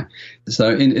do Y? So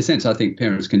in a sense, I think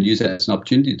parents can use that as an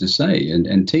opportunity to say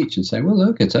and teach and say, well,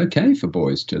 look, it's okay for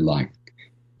boys to like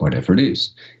whatever it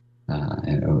is,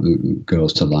 or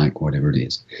girls to like whatever it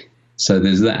is. So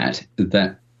there's that,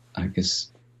 I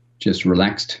guess, just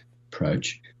relaxed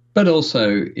approach. But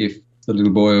also, if the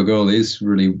little boy or girl is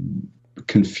really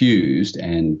confused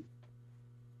and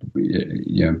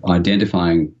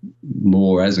identifying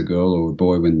more as a girl or a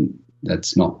boy when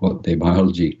that's not what their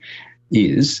biology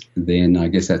is, then I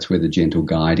guess that's where the gentle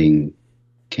guiding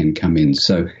can come in.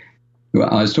 So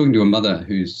I was talking to a mother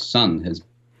whose son has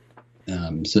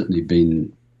certainly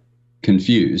been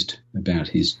confused about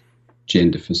his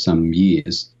gender for some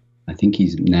years. I think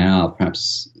he's now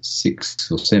perhaps 6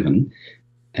 or 7.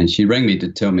 And she rang me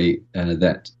to tell me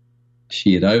that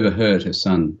she had overheard her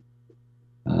son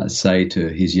say to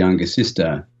his younger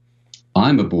sister,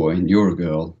 I'm a boy and you're a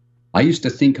girl. I used to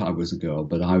think I was a girl,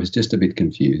 but I was just a bit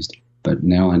confused. But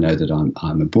now I know that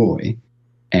I'm a boy.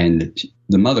 And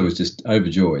the mother was just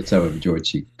overjoyed, so overjoyed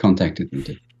she contacted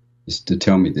me to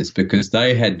tell me this, because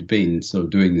they had been sort of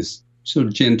doing this sort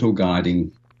of gentle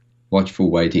guiding,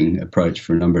 watchful waiting approach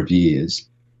for a number of years.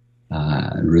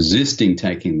 Resisting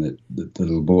taking the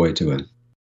little boy to a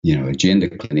gender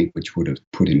clinic, which would have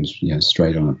put him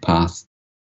straight on a path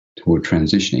toward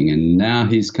transitioning. And now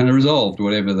he's kind of resolved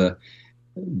whatever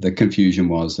the confusion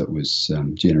was that was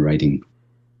generating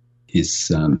his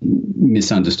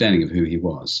misunderstanding of who he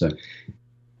was. So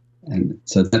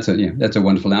that's a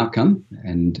wonderful outcome.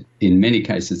 And in many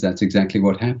cases, that's exactly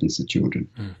what happens to children.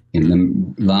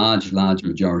 In the large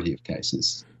majority of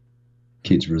cases,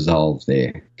 kids resolve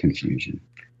their confusion.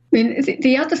 I mean,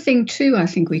 the other thing too I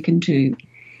think we can do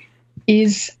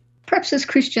is perhaps as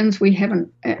Christians,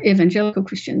 evangelical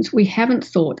Christians, we haven't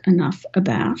thought enough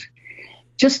about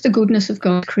just the goodness of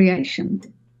God's creation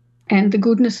and the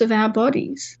goodness of our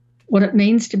bodies, what it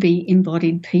means to be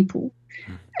embodied people.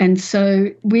 And so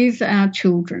with our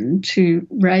children, to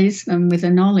raise them with a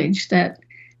knowledge that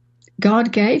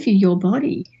God gave you your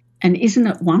body, and isn't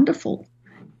it wonderful?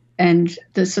 And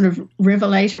the sort of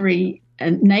revelatory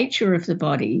nature of the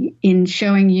body in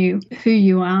showing you who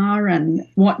you are and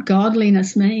what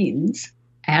godliness means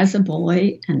as a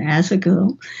boy and as a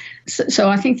girl. So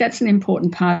I think that's an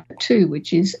important part too,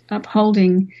 which is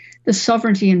upholding the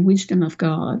sovereignty and wisdom of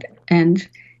God. And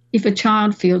if a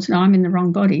child feels, no, I'm in the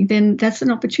wrong body, then that's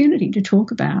an opportunity to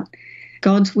talk about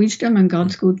God's wisdom and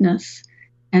God's goodness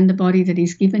and the body that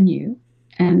He's given you.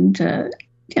 And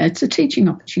it's a teaching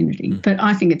opportunity. But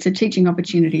I think it's a teaching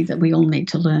opportunity that we all need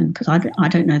to learn, because I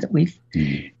don't know that we've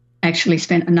actually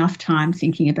spent enough time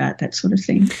thinking about that sort of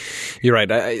thing. You're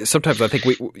right. Sometimes I think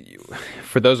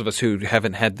for those of us who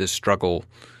haven't had this struggle,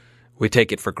 we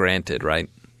take it for granted, right?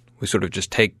 We sort of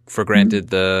just take for granted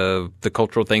the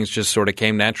cultural things just sort of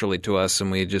came naturally to us,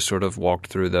 and we just sort of walked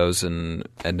through those and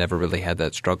never really had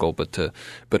that struggle.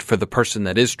 But for the person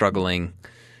that is struggling,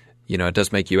 it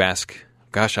does make you ask,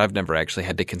 gosh, I've never actually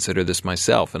had to consider this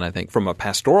myself. And I think from a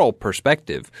pastoral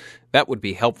perspective, that would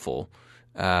be helpful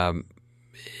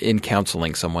in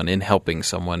counseling someone, in helping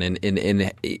someone,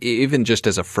 in even just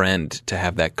as a friend to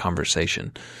have that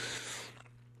conversation.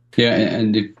 Yeah,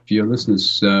 and if your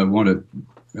listeners want a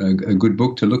good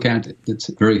book to look at, it's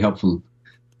very helpful,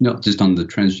 not just on the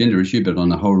transgender issue, but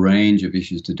on a whole range of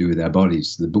issues to do with our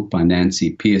bodies. The book by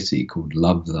Nancy Pearcey called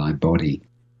Love Thy Body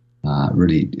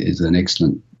really is an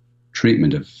excellent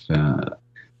treatment of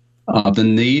the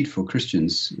need for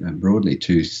Christians broadly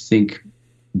to think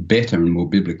better and more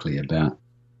biblically about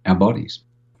our bodies.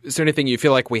 Is there anything you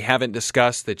feel like we haven't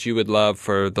discussed that you would love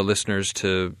for the listeners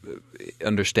to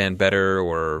understand better,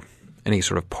 or any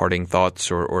sort of parting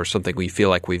thoughts or something we feel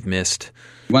like we've missed?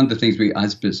 One of the things I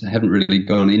suppose haven't really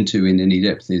gone into in any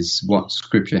depth is what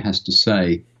Scripture has to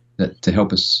say to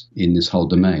help us in this whole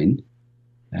domain.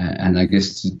 And I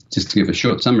guess just to give a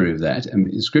short summary of that,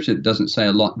 Scripture doesn't say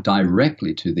a lot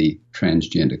directly to the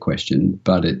transgender question,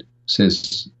 but it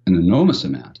says an enormous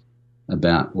amount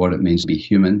about what it means to be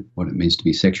human, what it means to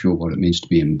be sexual, what it means to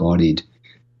be embodied,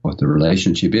 what the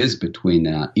relationship is between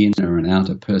our inner and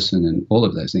outer person, and all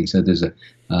of those things. So there's a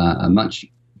much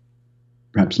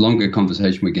perhaps longer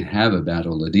conversation we can have about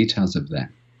all the details of that,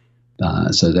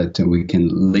 so that we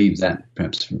can leave that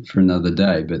perhaps for another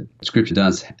day. But Scripture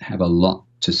does have a lot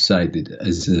to say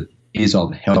that is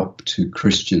of help to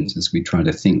Christians as we try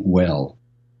to think well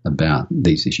about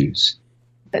these issues.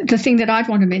 The thing that I'd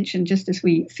want to mention just as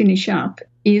we finish up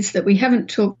is that we haven't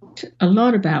talked a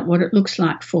lot about what it looks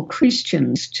like for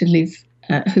Christians to live,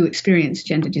 who experience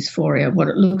gender dysphoria, what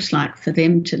it looks like for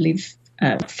them to live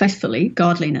faithfully,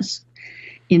 godliness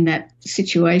in that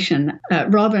situation.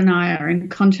 Rob and I are in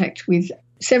contact with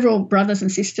several brothers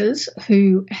and sisters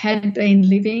who had been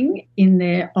living in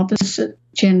their opposite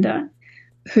gender,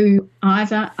 who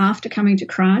either after coming to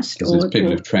Christ or people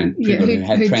who had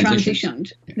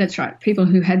transitioned. That's right, people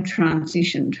who had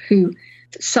transitioned, who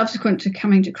subsequent to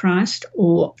coming to Christ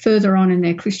or further on in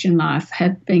their Christian life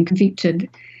had been convicted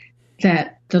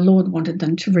that the Lord wanted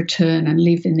them to return and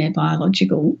live in their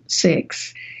biological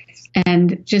sex.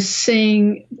 And just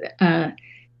seeing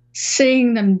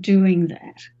them doing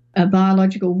that, a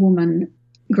biological woman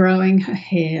growing her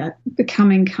hair,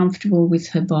 becoming comfortable with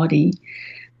her body,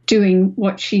 doing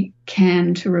what she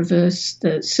can to reverse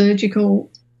the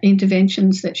surgical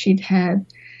interventions that she'd had,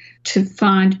 to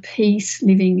find peace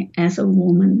living as a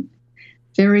woman.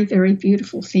 Very, very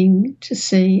beautiful thing to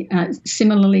see.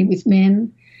 Similarly with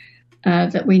men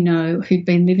that we know who'd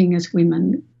been living as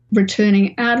women,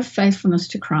 returning out of faithfulness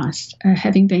to Christ,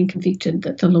 having been convicted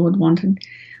that the Lord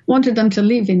wanted them to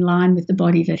live in line with the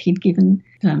body that He'd given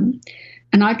them.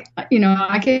 And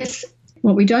I guess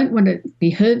what we don't want to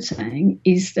be heard saying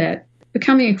is that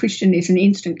becoming a Christian is an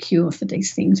instant cure for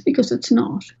these things, because it's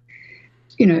not.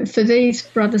 For these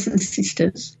brothers and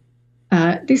sisters,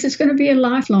 this is going to be a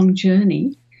lifelong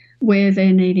journey where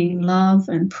they're needing love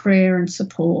and prayer and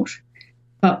support,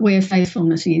 but where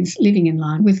faithfulness is living in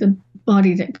line with the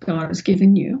body that God has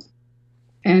given you.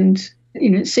 And,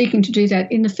 seeking to do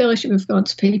that in the fellowship of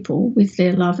God's people with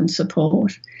their love and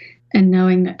support, and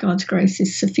knowing that God's grace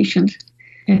is sufficient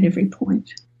at every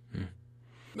point.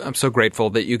 I'm so grateful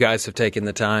that you guys have taken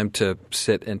the time to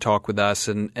sit and talk with us.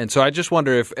 And so I just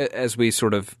wonder if, as we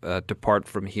sort of depart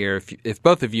from here, if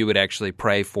both of you would actually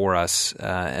pray for us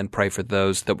and pray for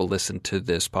those that will listen to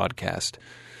this podcast.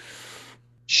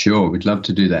 Sure, we'd love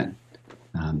to do that.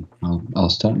 I'll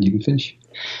start and you can finish.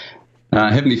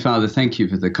 Heavenly Father, thank you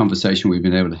for the conversation we've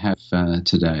been able to have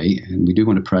today. And we do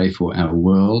want to pray for our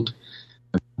world,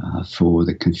 for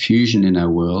the confusion in our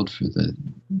world, for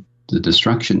the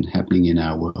destruction happening in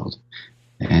our world.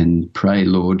 And pray,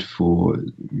 Lord, for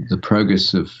the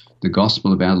progress of the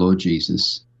gospel of our Lord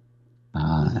Jesus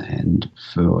and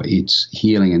for its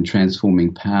healing and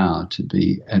transforming power to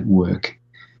be at work.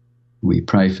 We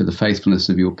pray for the faithfulness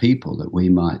of your people, that we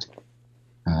might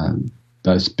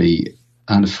both be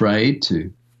unafraid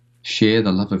to share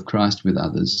the love of Christ with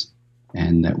others,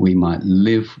 and that we might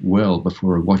live well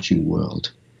before a watching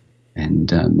world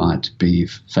and might be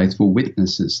faithful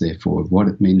witnesses, therefore, of what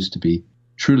it means to be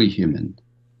truly human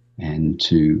and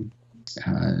to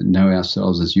know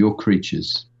ourselves as your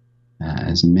creatures,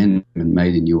 as men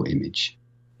made in your image.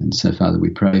 And so, Father,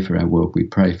 we pray for our world, we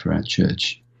pray for our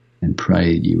church, and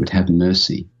pray you would have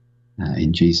mercy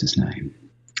in Jesus' name.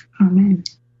 Amen.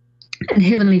 And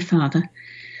Heavenly Father,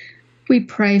 we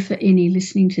pray for any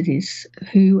listening to this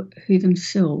who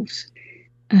themselves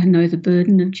know the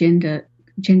burden of gender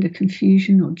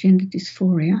confusion or gender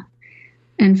dysphoria,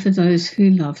 and for those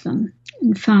who love them.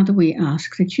 And Father, we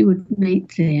ask that you would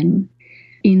meet them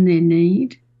in their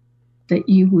need, that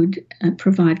you would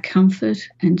provide comfort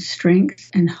and strength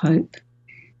and hope.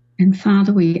 And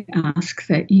Father, we ask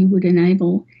that you would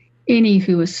enable any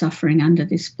who are suffering under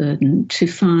this burden to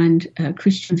find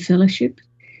Christian fellowship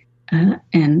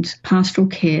and pastoral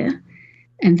care,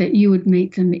 and that you would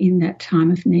meet them in that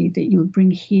time of need, that you would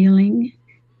bring healing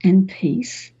and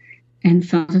peace, and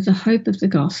Father, the hope of the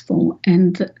gospel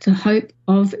and the hope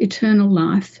of eternal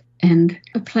life and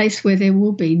a place where there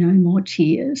will be no more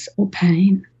tears or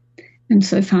pain. And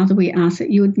so, Father, we ask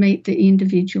that you would meet the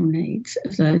individual needs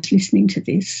of those listening to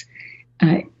this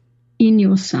in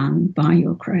your Son, by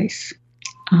your grace.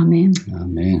 Amen.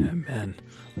 Amen. Amen.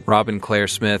 Rob and Claire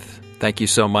Smith, thank you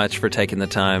so much for taking the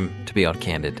time to be on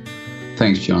Candid.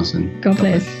 Thanks, Johnson. God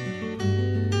bless.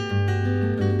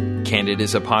 Candid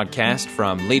is a podcast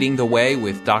from Leading the Way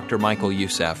with Dr. Michael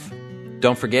Youssef.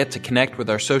 Don't forget to connect with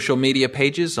our social media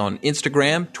pages on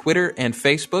Instagram, Twitter, and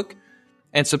Facebook,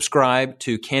 and subscribe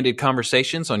to Candid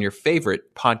Conversations on your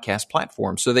favorite podcast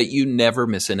platform so that you never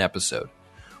miss an episode.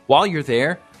 While you're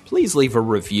there, please leave a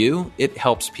review. It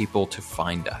helps people to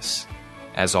find us.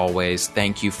 As always,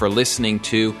 thank you for listening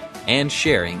to and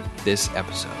sharing this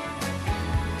episode.